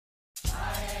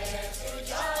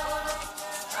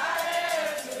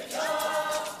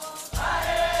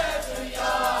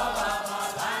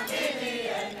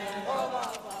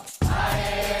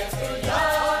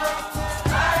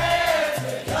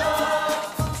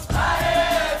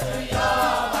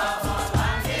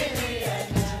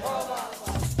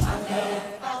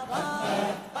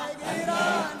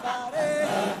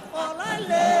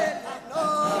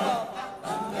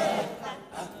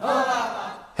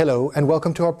Hello and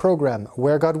welcome to our program,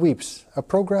 Where God Weeps, a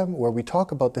program where we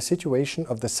talk about the situation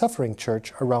of the suffering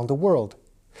church around the world.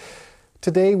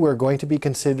 Today we're going to be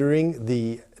considering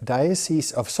the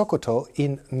Diocese of Sokoto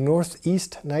in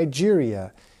northeast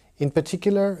Nigeria, in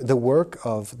particular the work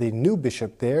of the new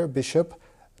bishop there, Bishop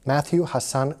Matthew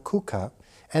Hassan Kuka,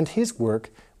 and his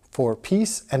work for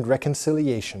peace and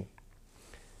reconciliation.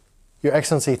 Your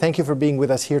Excellency, thank you for being with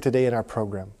us here today in our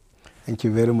program. Thank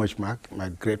you very much, Mark. My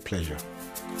great pleasure.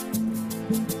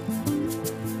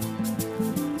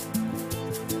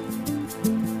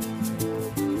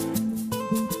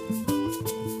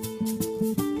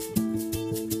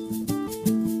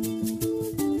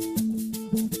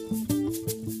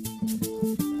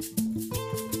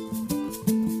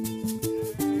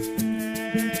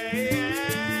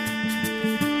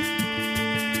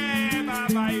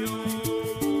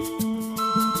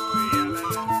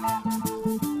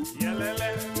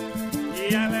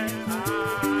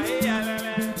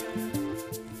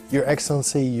 Your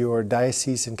Excellency, your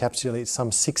diocese encapsulates some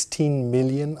 16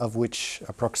 million, of which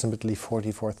approximately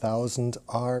 44,000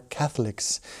 are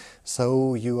Catholics.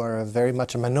 So you are very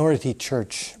much a minority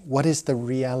church. What is the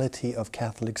reality of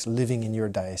Catholics living in your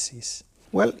diocese?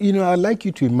 Well, I'd like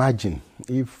you to imagine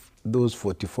if those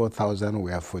 44,000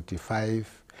 were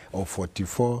 45 or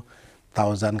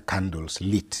 44,000 candles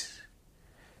lit.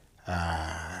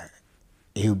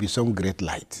 It will be some great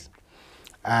light.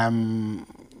 And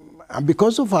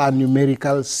because of our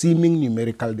seeming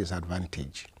numerical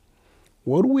disadvantage,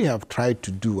 what we have tried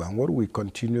to do and what we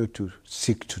continue to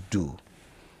seek to do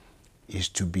is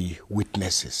to be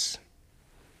witnesses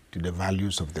to the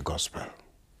values of the gospel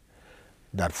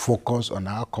that focus on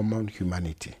our common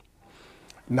humanity.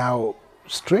 Now,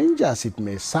 strange as it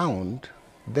may sound,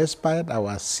 despite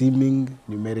our seeming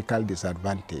numerical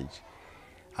disadvantage,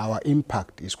 our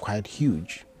impact is quite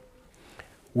huge.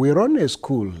 We run a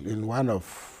school in one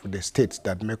of the states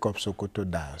that make up Sokoto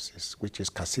Diocese, which is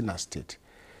Katsina State.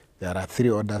 There are 3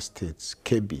 other states,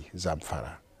 Kebbi,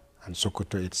 Zamfara, and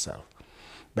Sokoto itself.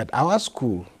 But our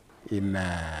school in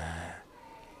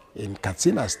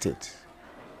Katsina State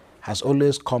has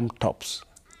always come tops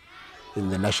in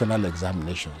the national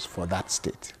examinations for that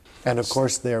state. And of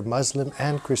course, they're Muslim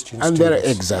and Christian students.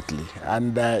 Exactly.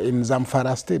 And in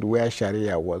Zamfara State, where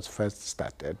Sharia was first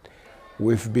started,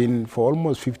 we've been for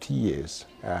almost 50 years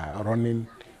running,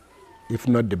 if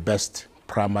not the best,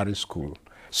 primary school.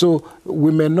 So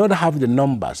we may not have the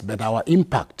numbers, but our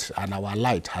impact and our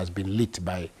light has been lit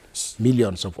by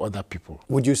millions of other people.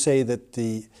 Would you say that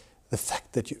the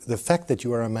fact that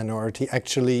you are a minority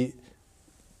actually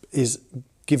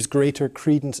gives greater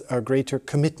credence or greater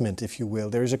commitment, if you will?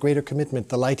 There is a greater commitment.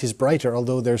 The light is brighter,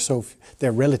 although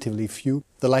they're relatively few.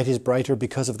 The light is brighter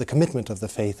because of the commitment of the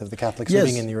faith of the Catholics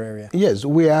living in your area. Yes,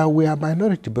 we are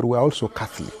minority, but we are also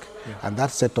Catholic. Yeah. And that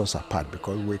sets us apart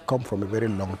because we come from a very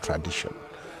long tradition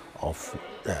of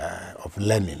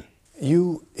learning.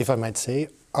 You, if I might say,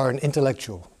 are an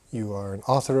intellectual. You are an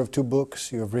author of 2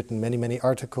 books. You have written many, many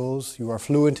articles. You are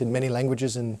fluent in many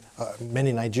languages, in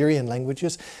many Nigerian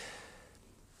languages.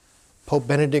 Pope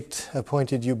Benedict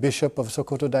appointed you Bishop of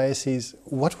Sokoto Diocese.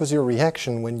 What was your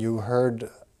reaction when you heard,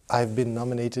 I've been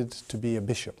nominated to be a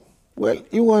bishop? Well,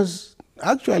 it was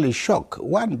actually shock,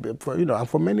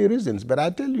 for many reasons, but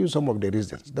I'll tell you some of the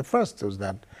reasons. The first was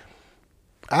that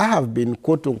I have been,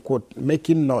 quote unquote,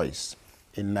 making noise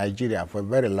in Nigeria for a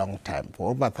very long time,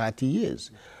 for over 30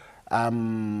 years.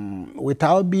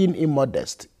 Without being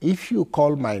immodest, if you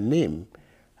call my name,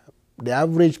 the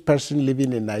average person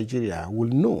living in Nigeria will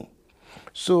know.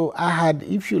 So I had,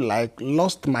 if you like,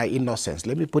 lost my innocence.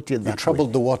 Let me put it that way. You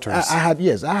troubled the waters. I had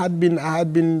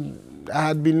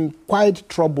been quite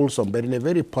troublesome, but in a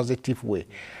very positive way.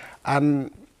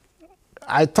 And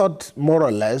I thought, more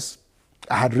or less,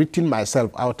 I had written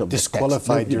myself out of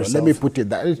disqualified the text. yourself. Let me put it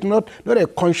that. It's not a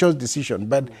conscious decision,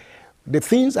 but the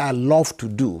things I loved to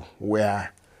do were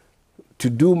to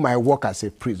do my work as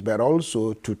a priest, but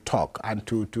also to talk and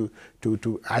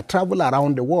I travel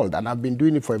around the world, and I've been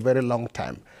doing it for a very long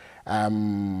time.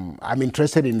 I'm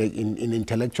interested in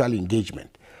intellectual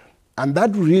engagement. And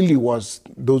that really was,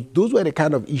 those were the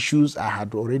kind of issues I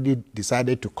had already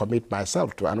decided to commit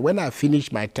myself to. And when I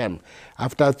finished my term,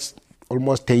 after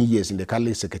almost 10 years in the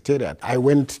Catholic Secretariat, I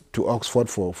went to Oxford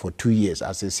for 2 years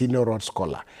as a senior Rhodes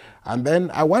Scholar. And then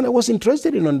I was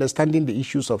interested in understanding the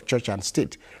issues of church and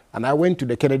state. And I went to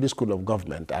the Kennedy School of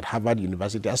Government at Harvard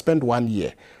University. I spent 1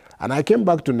 year. And I came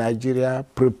back to Nigeria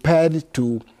prepared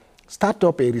to start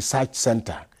up a research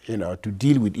center, to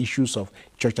deal with issues of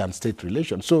church and state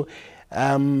relations. So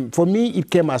for me,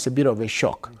 it came as a bit of a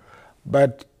shock.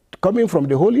 But coming from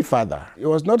the Holy Father, it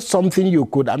was not something you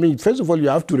could, I mean, first of all, you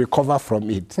have to recover from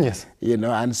it. Yes. You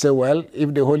know, and say, well,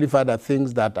 if the Holy Father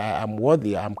thinks that I am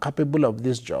worthy, I'm capable of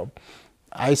this job,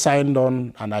 I signed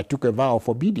on and I took a vow of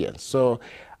obedience. So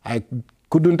I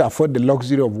couldn't afford the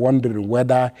luxury of wondering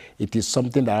whether it is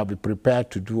something that I'll be prepared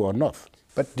to do or not.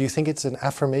 But do you think it's an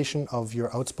affirmation of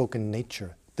your outspoken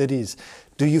nature? That is,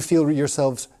 do you feel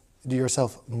yourself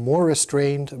more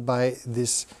restrained by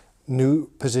this new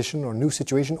position or new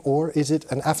situation, or is it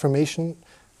an affirmation,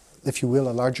 if you will,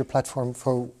 a larger platform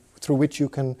through which you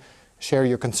can share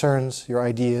your concerns, your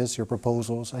ideas, your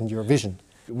proposals, and your vision?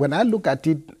 When I look at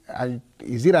it,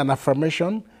 is it an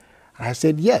affirmation? I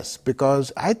said yes,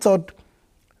 because I thought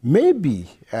maybe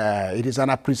it is an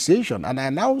appreciation, and I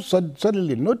now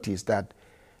suddenly notice that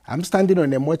I'm standing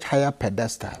on a much higher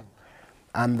pedestal,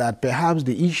 and that perhaps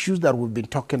the issues that we've been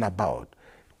talking about,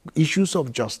 issues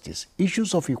of justice,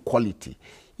 issues of equality,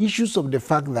 issues of the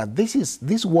fact that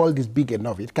this world is big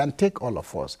enough, it can take all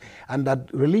of us, and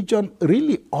that religion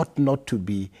really ought not to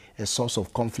be a source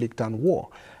of conflict and war.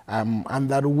 And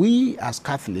that we as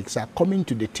Catholics are coming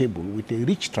to the table with a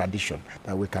rich tradition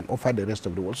that we can offer the rest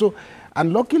of the world. So,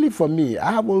 and luckily for me,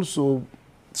 I have also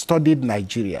studied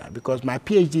Nigeria, because my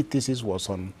PhD thesis was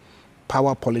on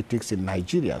power politics in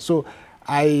Nigeria. So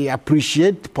I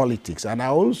appreciate politics, and I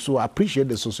also appreciate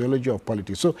the sociology of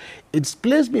politics. So it's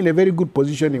placed me in a very good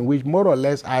position in which more or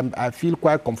less I feel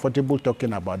quite comfortable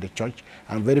talking about the church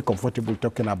and very comfortable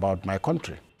talking about my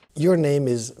country. Your name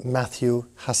is Matthew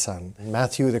Hassan.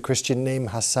 Matthew, the Christian name,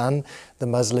 Hassan, the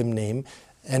Muslim name.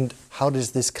 And how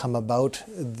does this come about,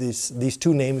 these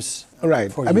two names?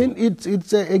 Right. For you? I mean,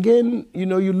 it's again, you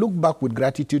know, you look back with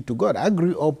gratitude to God. I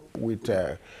grew up with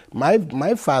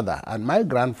my father and my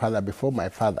grandfather before my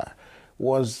father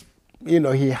was, you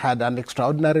know, he had an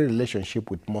extraordinary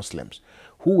relationship with Muslims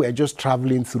who were just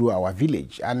traveling through our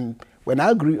village. And when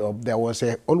I grew up, there was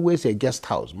always a guest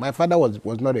house. My father was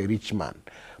not a rich man,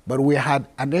 but we had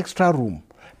an extra room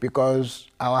because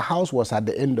our house was at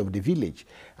the end of the village.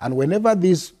 And whenever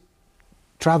these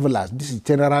travelers, these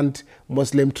itinerant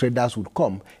Muslim traders would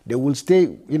come, they would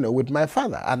stay, you know, with my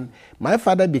father. And my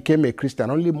father became a Christian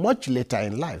only much later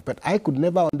in life, but I could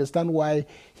never understand why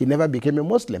he never became a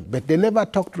Muslim. But they never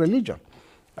talked religion.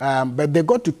 But they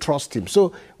got to trust him.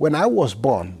 So when I was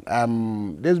born,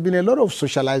 there's been a lot of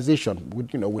socialization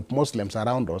with, you know, with Muslims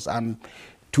around us. And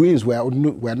twins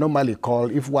were normally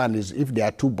called, if there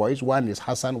are two boys, one is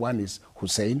Hassan, one is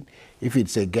Hussein. If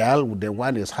it's a girl, then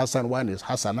one is Hassan, one is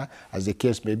Hassana, as the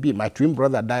case may be. My twin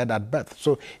brother died at birth,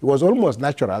 so it was almost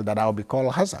natural that I would be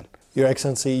called Hassan. Your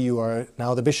Excellency, you are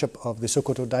now the Bishop of the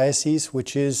Sokoto Diocese,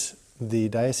 which is the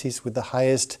diocese with the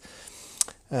highest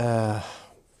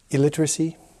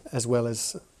illiteracy, as well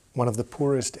as one of the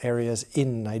poorest areas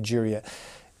in Nigeria.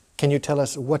 Can you tell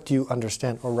us what you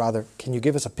understand, or rather, can you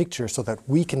give us a picture so that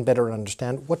we can better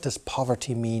understand what does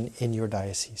poverty mean in your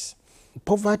diocese?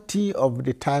 Poverty of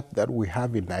the type that we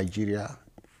have in Nigeria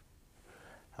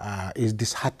is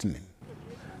disheartening,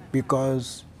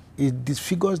 because it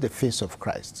disfigures the face of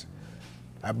Christ.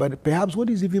 But perhaps what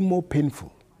is even more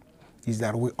painful is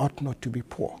that we ought not to be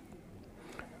poor,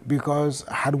 because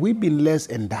had we been less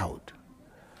endowed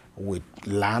with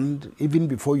land, even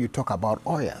before you talk about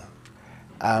oil,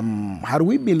 had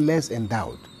we been less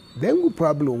endowed, then we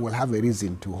probably will have a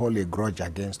reason to hold a grudge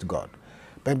against God.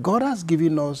 But God has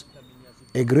given us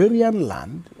agrarian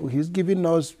land. He's given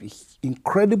us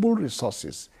incredible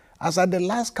resources. As at the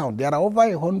last count, there are over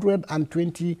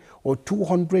 120 or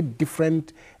 200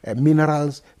 different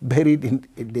minerals buried in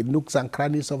the nooks and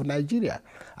crannies of Nigeria.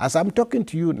 As I'm talking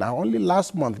to you now, only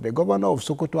last month, the governor of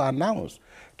Sokoto announced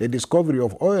the discovery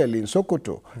of oil in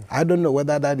Sokoto. I don't know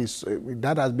whether that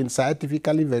has been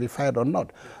scientifically verified or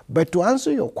not. But to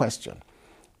answer your question,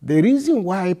 the reason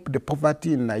why the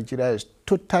poverty in Nigeria is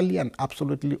totally and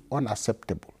absolutely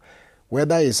unacceptable,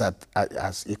 whether it's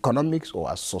as economics or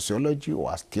as sociology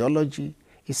or as theology,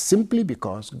 is simply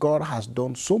because God has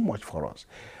done so much for us.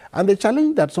 And the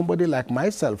challenge that somebody like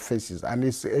myself faces, and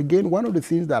it's again one of the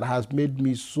things that has made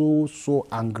me so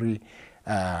angry,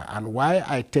 and why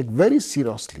I take very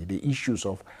seriously the issues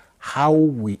of how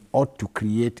we ought to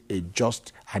create a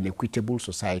just and equitable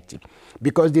society.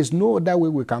 Because there's no other way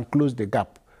we can close the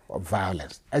gap of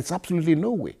violence. It's absolutely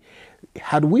no way.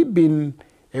 Had we been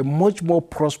a much more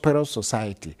prosperous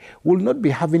society, we'll not be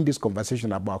having this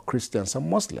conversation about Christians and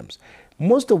Muslims.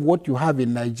 Most of what you have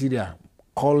in Nigeria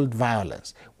called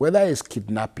violence, whether it's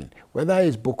kidnapping, whether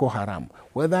it's Boko Haram,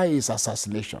 whether it's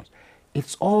assassinations,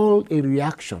 it's all a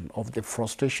reaction of the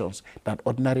frustrations that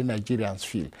ordinary Nigerians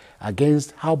feel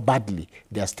against how badly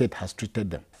their state has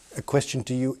treated them. A question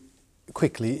to you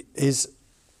quickly is,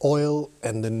 oil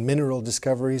and the mineral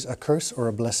discoveries a curse or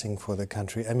a blessing for the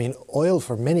country? I mean, oil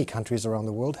for many countries around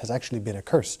the world has actually been a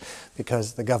curse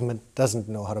because the government doesn't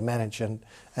know how to manage and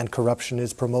corruption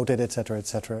is promoted, etc.,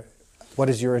 etc. What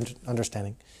is your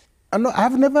understanding? No,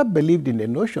 I've never believed in the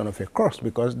notion of a curse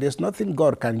because there's nothing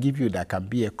God can give you that can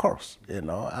be a curse. You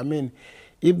know, I mean,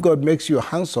 if God makes you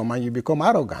handsome and you become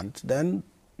arrogant, then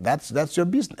that's your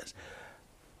business.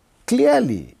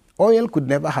 Clearly, oil could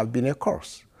never have been a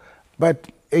curse. But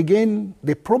again,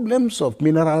 the problems of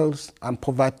minerals and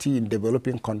poverty in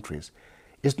developing countries,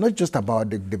 it's not just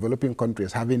about the developing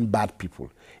countries having bad people.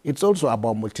 It's also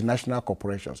about multinational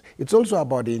corporations. It's also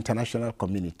about the international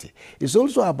community. It's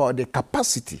also about the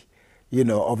capacity, you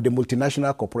know, of the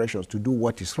multinational corporations to do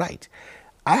what is right.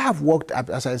 I have worked,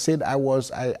 as I said, I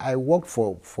worked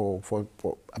for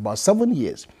about 7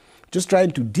 years, just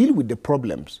trying to deal with the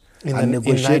problems and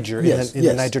negotiate in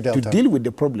the Niger Delta, to deal with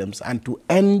the problems and to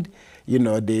end, you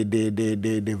know,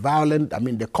 the violent, I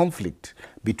mean, the conflict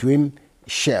between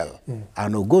Shell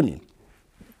and Ogoni.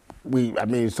 I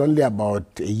mean, it's only about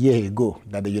a year ago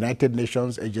that the United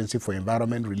Nations Agency for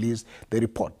Environment released the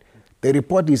report. The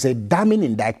report is a damning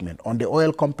indictment on the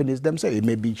oil companies themselves. It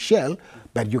may be Shell,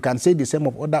 but you can say the same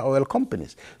of other oil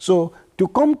companies. So to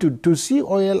come to see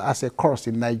oil as a curse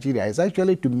in Nigeria is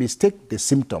actually to mistake the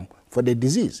symptom for the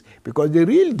disease, because the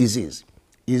real disease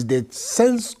is the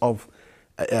sense of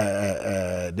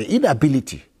the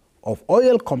inability of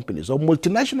oil companies, of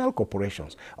multinational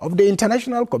corporations, of the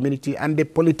international community, and the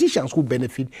politicians who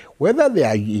benefit, whether they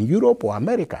are in Europe or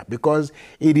America, because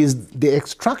it is the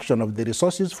extraction of the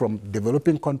resources from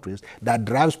developing countries that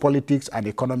drives politics and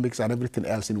economics and everything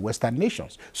else in Western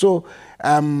nations. So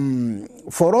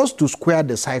for us to square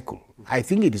the cycle, I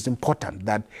think it is important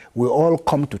that we all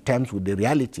come to terms with the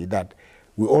reality that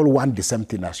we all want the same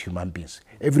thing as human beings.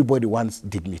 Everybody wants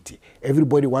dignity.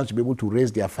 Everybody wants to be able to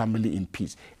raise their family in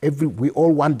peace. We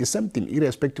all want the same thing,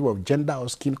 irrespective of gender or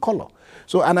skin color.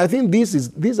 So, and I think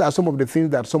these are some of the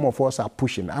things that some of us are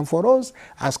pushing. And for us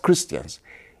as Christians,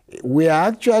 we are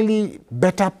actually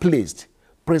better placed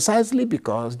precisely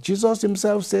because Jesus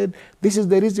himself said, this is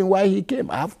the reason why he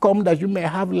came. I have come that you may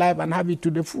have life and have it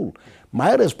to the full.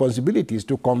 My responsibility is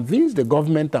to convince the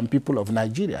government and people of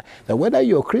Nigeria that whether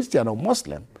you're Christian or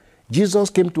Muslim, Jesus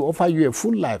came to offer you a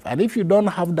full life. And if you don't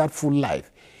have that full life,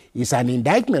 it's an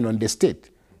indictment on the state.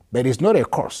 But it's not a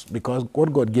curse, because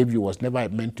what God gave you was never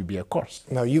meant to be a curse.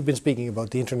 Now, you've been speaking about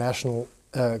the international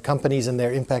companies and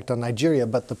their impact on Nigeria,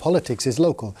 but the politics is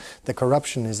local. The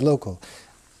corruption is local.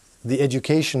 The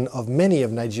education of many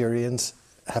of Nigerians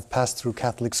have passed through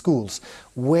Catholic schools.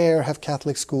 Where have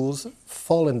Catholic schools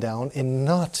fallen down in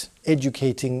not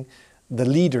educating the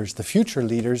leaders, the future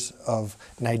leaders of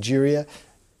Nigeria,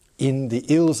 in the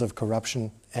ills of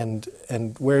corruption, and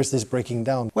where is this breaking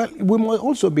down? Well, we must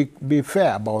also be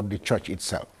fair about the church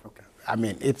itself. Okay. I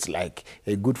mean, it's like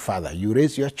a good father. You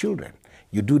raise your children.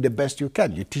 You do the best you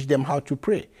can. You teach them how to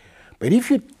pray. But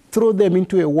if you throw them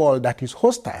into a world that is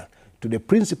hostile to the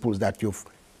principles that you've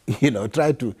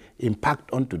tried to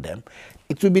impact onto them,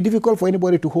 it will be difficult for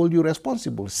anybody to hold you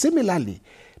responsible. Similarly,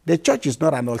 the church is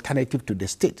not an alternative to the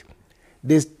state.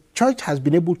 The church has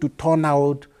been able to turn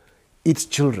out its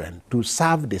children to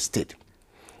serve the state.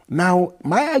 Now,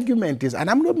 my argument is,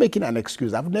 and I'm not making an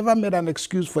excuse, I've never made an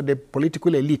excuse for the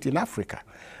political elite in Africa,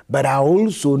 but I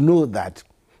also know that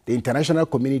the international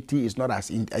community is not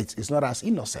as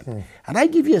innocent. And I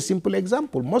give you a simple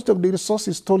example. Most of the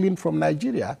resources stolen from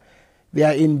Nigeria, they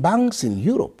are in banks in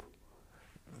Europe,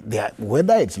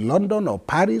 whether it's London or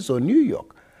Paris or New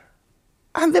York.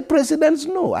 And the presidents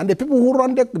know, and the people who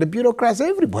run the bureaucrats,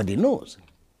 everybody knows.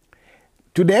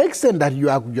 To the extent that you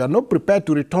are not prepared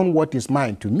to return what is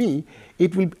mine to me,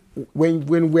 it will,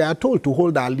 when we are told to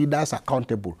hold our leaders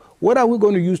accountable, what are we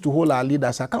going to use to hold our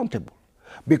leaders accountable?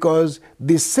 Because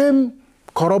the same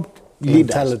corrupt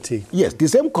leaders, yes, the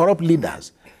same corrupt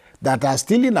leaders that are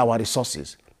stealing our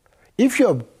resources, if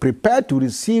you're prepared to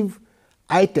receive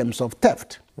items of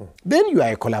theft, then you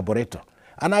are a collaborator.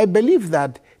 And I believe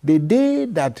that the day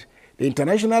that the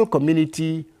international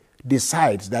community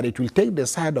decides that it will take the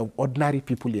side of ordinary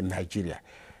people in Nigeria,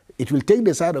 it will take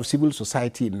the side of civil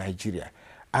society in Nigeria,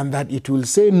 and that it will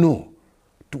say no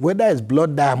to whether it's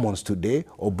blood diamonds today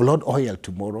or blood oil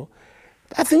tomorrow,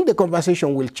 I think the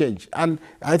conversation will change. And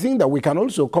I think that we can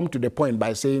also come to the point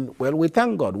by saying, well, we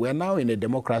thank God we're now in a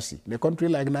democracy, in a country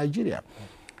like Nigeria.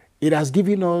 It hasn't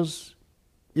given us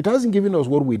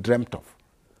what we dreamt of,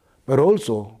 but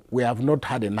also we have not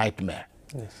had a nightmare.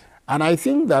 Yes. And I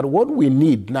think that what we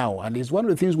need now, and it's one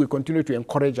of the things we continue to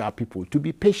encourage our people, to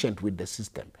be patient with the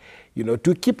system, you know,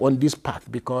 to keep on this path,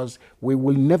 because we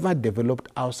will never develop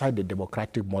outside the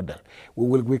democratic model.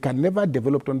 We can never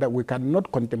develop on that. We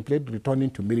cannot contemplate returning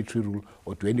to military rule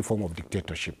or to any form of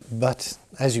dictatorship. But,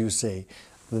 as you say,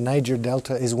 the Niger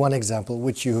Delta is one example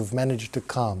which you have managed to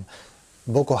calm.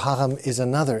 Boko Haram is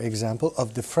another example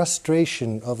of the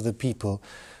frustration of the people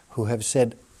who have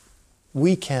said,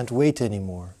 we can't wait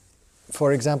anymore.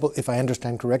 For example, if I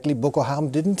understand correctly, Boko Haram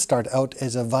didn't start out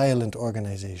as a violent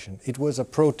organization. It was a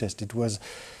protest. It was,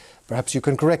 perhaps you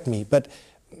can correct me, but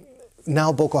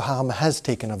now Boko Haram has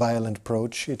taken a violent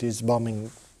approach. It is bombing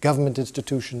government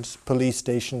institutions, police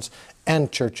stations,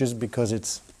 and churches because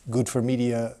it's good for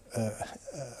media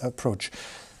approach.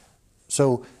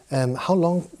 So how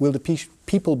long will the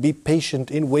people be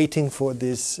patient in waiting for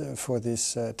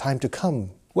this time to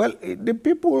come? Well, the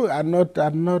people are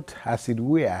not, as it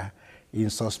were, in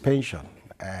suspension.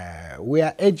 We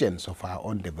are agents of our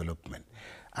own development.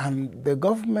 And the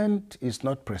government is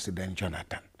not President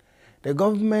Jonathan. The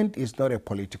government is not a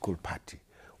political party.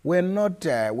 We're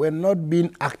not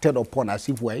being acted upon as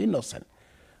if we're innocent.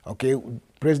 Okay?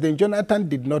 President Jonathan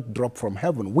did not drop from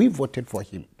heaven. We voted for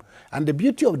him. And the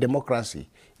beauty of democracy,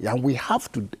 and we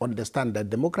have to understand that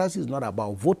democracy is not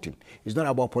about voting. It's not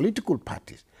about political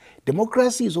parties.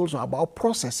 Democracy is also about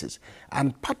processes.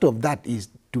 And part of that is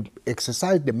to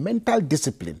exercise the mental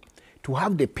discipline, to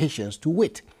have the patience to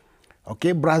wait.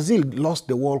 Okay, Brazil lost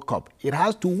the World Cup. It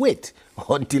has to wait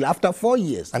until after 4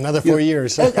 years. Another 4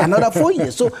 years. Another 4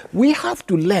 years. So we have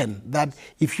to learn that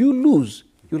if you lose,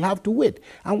 you'll have to wait.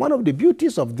 And one of the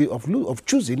beauties of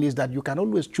choosing is that you can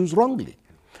always choose wrongly.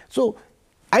 So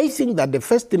I think that the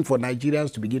first thing for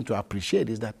Nigerians to begin to appreciate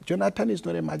is that Jonathan is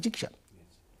not a magician.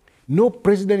 No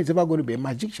president is ever going to be a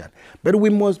magician. But we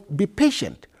must be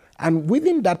patient. And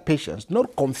within that patience,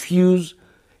 not confuse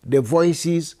the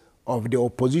voices of the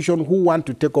opposition who want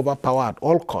to take over power at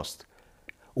all costs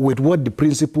with what the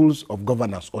principles of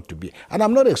governance ought to be. And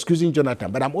I'm not excusing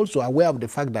Jonathan, but I'm also aware of the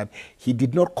fact that he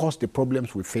did not cause the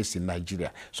problems we face in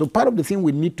Nigeria. So part of the thing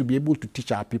we need to be able to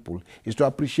teach our people is to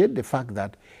appreciate the fact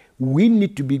that we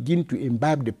need to begin to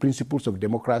imbibe the principles of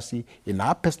democracy in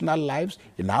our personal lives,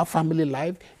 in our family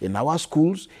life, in our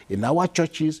schools, in our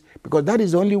churches, because that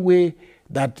is the only way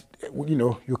that, you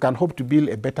know, you can hope to build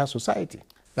a better society.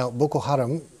 Now, Boko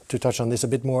Haram, to touch on this a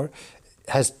bit more,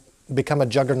 has become a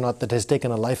juggernaut that has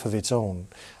taken a life of its own.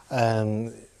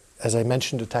 As I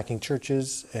mentioned, attacking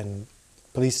churches and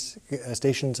police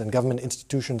stations and government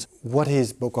institutions. What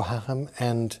is Boko Haram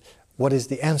and what is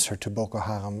the answer to Boko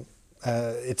Haram?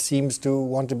 It seems to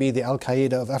want to be the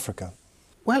Al-Qaeda of Africa.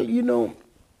 Well, you know,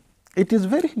 it is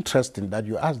very interesting that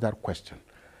you asked that question.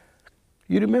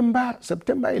 You remember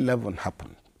September 11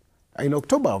 happened. In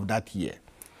October of that year,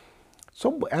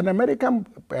 an American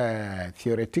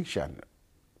theoretician,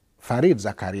 Fareed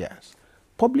Zacharias,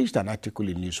 published an article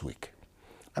in Newsweek.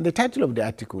 And the title of the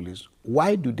article is,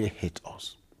 "Why Do They Hate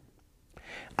Us?"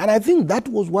 And I think that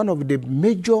was one of the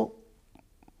major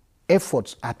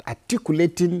efforts at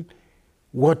articulating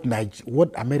what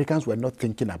Americans were not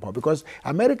thinking about. Because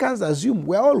Americans assume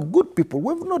we're all good people.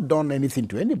 We've not done anything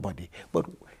to anybody. But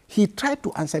he tried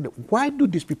to answer, why do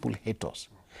these people hate us?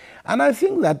 And I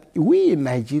think that we in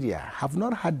Nigeria have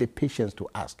not had the patience to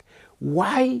ask,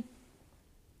 why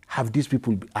have these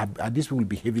people, are these people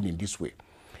behaving in this way?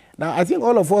 Now, I think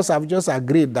all of us have just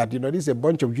agreed that, you know, this is a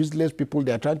bunch of useless people.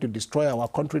 They're trying to destroy our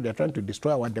country. They're trying to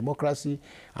destroy our democracy.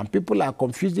 And people are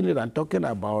confusing it and talking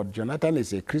about Jonathan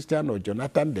is a Christian or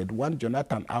Jonathan, they want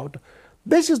Jonathan out.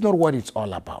 This is not what it's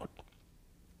all about.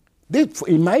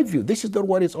 In my view, this is not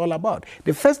what it's all about.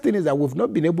 The first thing is that we've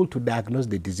not been able to diagnose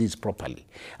the disease properly.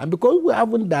 And because we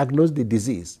haven't diagnosed the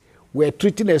disease, we're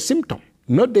treating a symptom,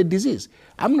 not the disease.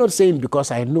 I'm not saying because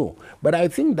I know, but I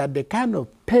think that the kind of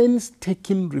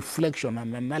painstaking reflection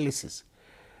and analysis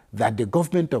that the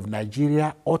government of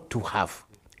Nigeria ought to have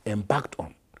embarked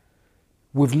on,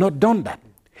 we've not done that.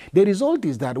 The result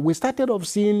is that we started off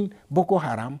seeing Boko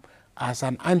Haram as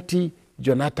an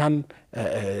anti-Jonathan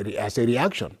as a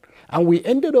reaction. And we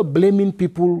ended up blaming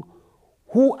people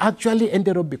who actually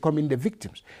ended up becoming the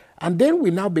victims. And then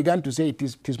we now began to say it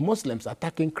is Muslims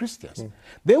attacking Christians.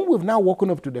 Then we've now woken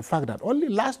up to the fact that only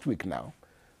last week now,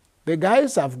 the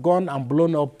guys have gone and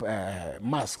blown up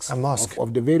mosques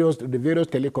of the various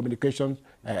telecommunications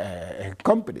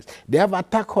companies. They have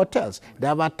attacked hotels. They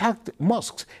have attacked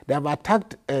mosques. They have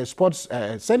attacked sports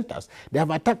centers. They have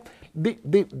attacked.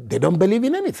 They don't believe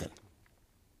in anything.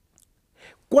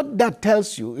 What that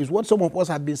tells you is what some of us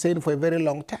have been saying for a very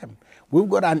long time. We've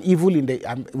got an evil in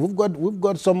the, we've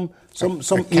got some evil.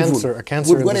 Cancer, a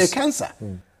cancer. We've got a cancer.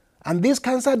 And this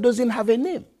cancer doesn't have a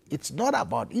name. It's not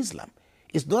about Islam.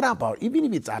 It's not about, even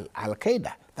if it's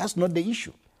Al-Qaeda, that's not the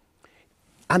issue.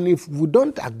 And if we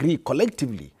don't agree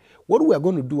collectively, what we are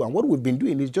going to do and what we've been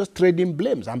doing is just trading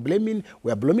blames and blaming.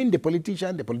 We are blaming the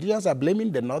politicians are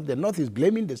blaming the North is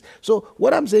blaming this. So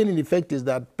what I'm saying in effect is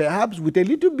that perhaps with a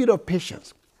little bit of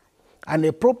patience and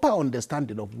a proper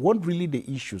understanding of what really the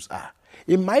issues are,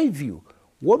 in my view,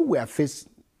 what we are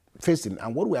facing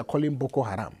and what we are calling Boko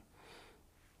Haram,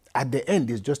 at the end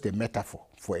is just a metaphor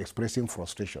for expressing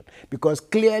frustration. Because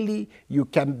clearly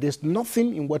there's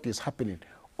nothing in what is happening.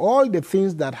 All the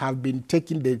things that have been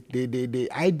taken, the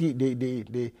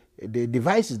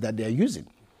devices that they are using,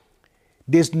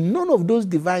 there's none of those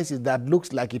devices that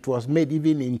looks like it was made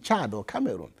even in Chad or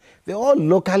Cameroon. They're all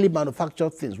locally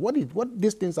manufactured things. What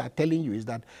these things are telling you is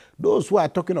that those who are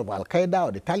talking of Al-Qaeda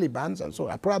or the Taliban and so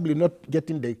are probably not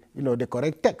getting the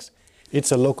correct text.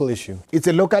 It's a local issue. It's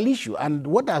a local issue. And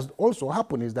what has also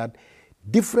happened is that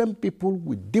different people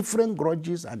with different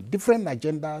grudges and different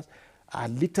agendas are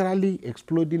literally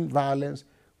exploding violence,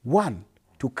 one,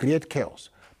 to create chaos.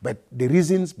 But the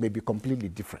reasons may be completely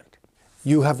different.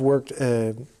 You have worked,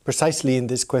 precisely in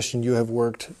this question, you have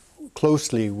worked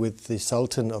closely with the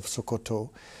Sultan of Sokoto.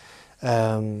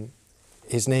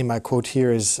 His name, I quote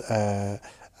here, is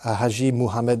Haji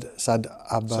Muhammad Saad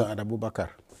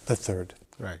Abubakar III.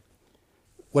 Right.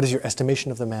 What is your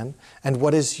estimation of the man? And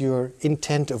what is your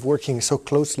intent of working so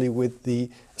closely with the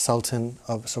Sultan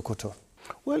of Sokoto?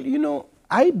 Well,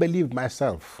 I believe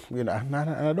myself, and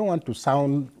I don't want to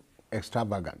sound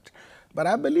extravagant, but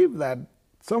I believe that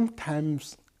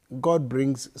sometimes God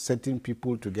brings certain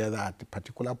people together at a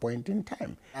particular point in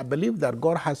time. I believe that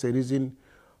God has a reason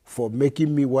for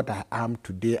making me what I am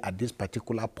today at this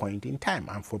particular point in time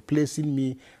and for placing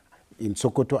me in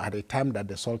Sokoto at a time that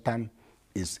the Sultan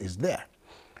is there.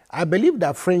 I believe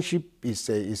that friendship is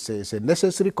a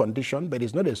necessary condition, but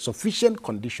it's not a sufficient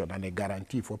condition and a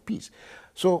guarantee for peace.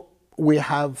 So we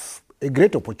have a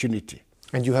great opportunity.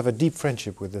 And you have a deep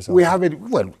friendship with this. We have we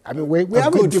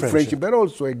have a deep friendship, but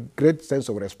also a great sense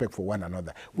of respect for one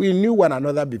another. We knew one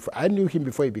another before. I knew him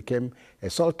before he became a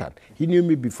sultan. He knew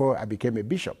me before I became a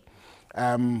bishop.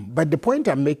 But the point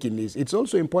I'm making is it's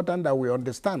also important that we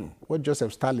understand what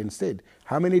Joseph Stalin said.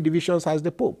 How many divisions has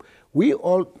the Pope? We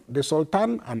all, the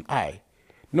Sultan and I,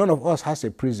 none of us has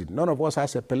a prison. None of us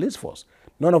has a police force.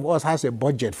 None of us has a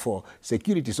budget for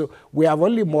security. So we have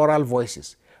only moral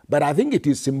voices. But I think it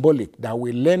is symbolic that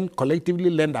we collectively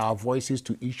lend our voices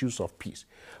to issues of peace.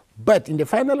 But in the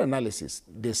final analysis,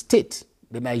 the state,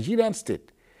 the Nigerian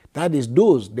state, that is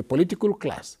the political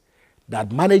class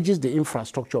that manages the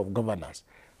infrastructure of governance,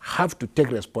 have to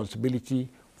take responsibility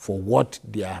for what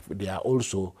they are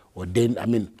also ordained,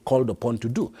 called upon to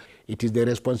do. It is the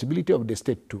responsibility of the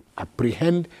state to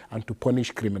apprehend and to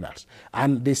punish criminals.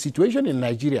 And the situation in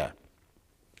Nigeria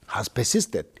has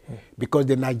persisted because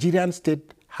the Nigerian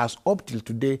state has up till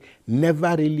today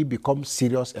never really become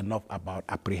serious enough about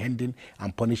apprehending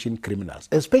and punishing criminals,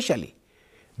 especially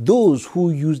those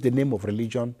who use the name of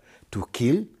religion to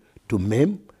kill, to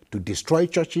maim, to destroy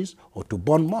churches, or to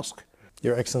burn mosques.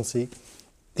 Your Excellency,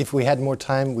 if we had more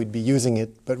time, we'd be using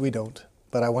it, but we don't.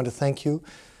 But I want to thank you.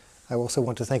 I also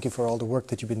want to thank you for all the work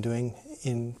that you've been doing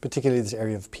in particularly this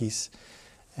area of peace.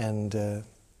 And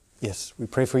yes, we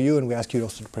pray for you, and we ask you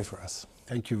also to pray for us.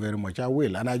 Thank you very much. I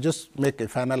will. And I just make a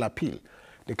final appeal.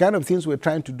 The kind of things we're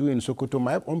trying to do in Sokoto,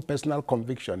 my own personal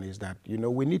conviction is that,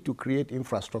 we need to create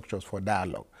infrastructures for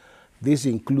dialogue. This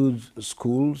includes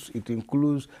schools, it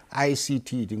includes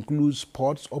ICT, it includes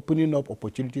sports, opening up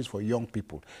opportunities for young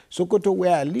people. Sokoto,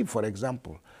 where I live, for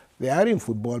example, they are in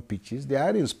football pitches, they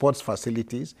are in sports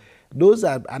facilities. Those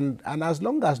are, and as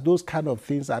long as those kind of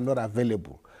things are not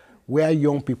available, where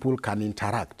young people can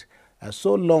interact,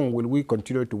 so long will we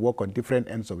continue to walk on different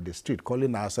ends of the street,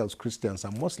 calling ourselves Christians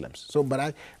and Muslims. So,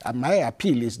 but my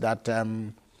appeal is that...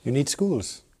 you need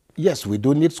schools. Yes, we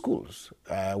do need schools.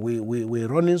 We're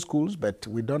running schools, but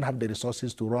we don't have the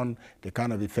resources to run the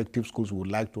kind of effective schools we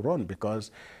would like to run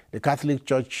because the Catholic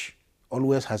Church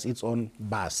always has its own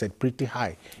bar set pretty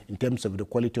high in terms of the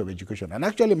quality of education. And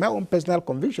actually, my own personal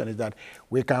conviction is that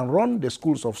we can run the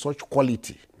schools of such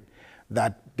quality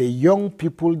that the young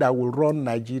people that will run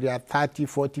Nigeria 30,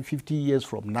 40, 50 years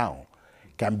from now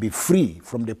can be free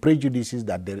from the prejudices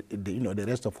that the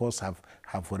rest of us have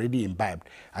already imbibed.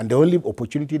 And the only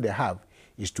opportunity they have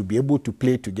is to be able to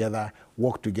play together,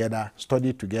 work together,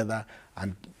 study together,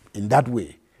 and in that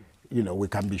way, we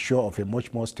can be sure of a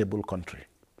much more stable country.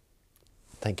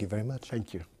 Thank you very much.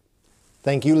 Thank you.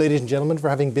 Thank you, ladies and gentlemen, for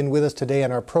having been with us today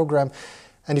on our program.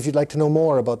 And if you'd like to know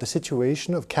more about the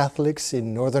situation of Catholics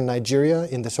in northern Nigeria,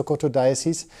 in the Sokoto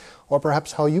Diocese, or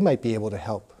perhaps how you might be able to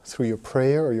help through your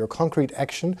prayer or your concrete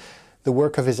action, the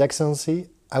work of His Excellency,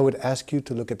 I would ask you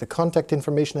to look at the contact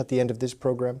information at the end of this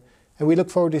program. And we look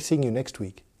forward to seeing you next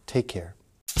week. Take care.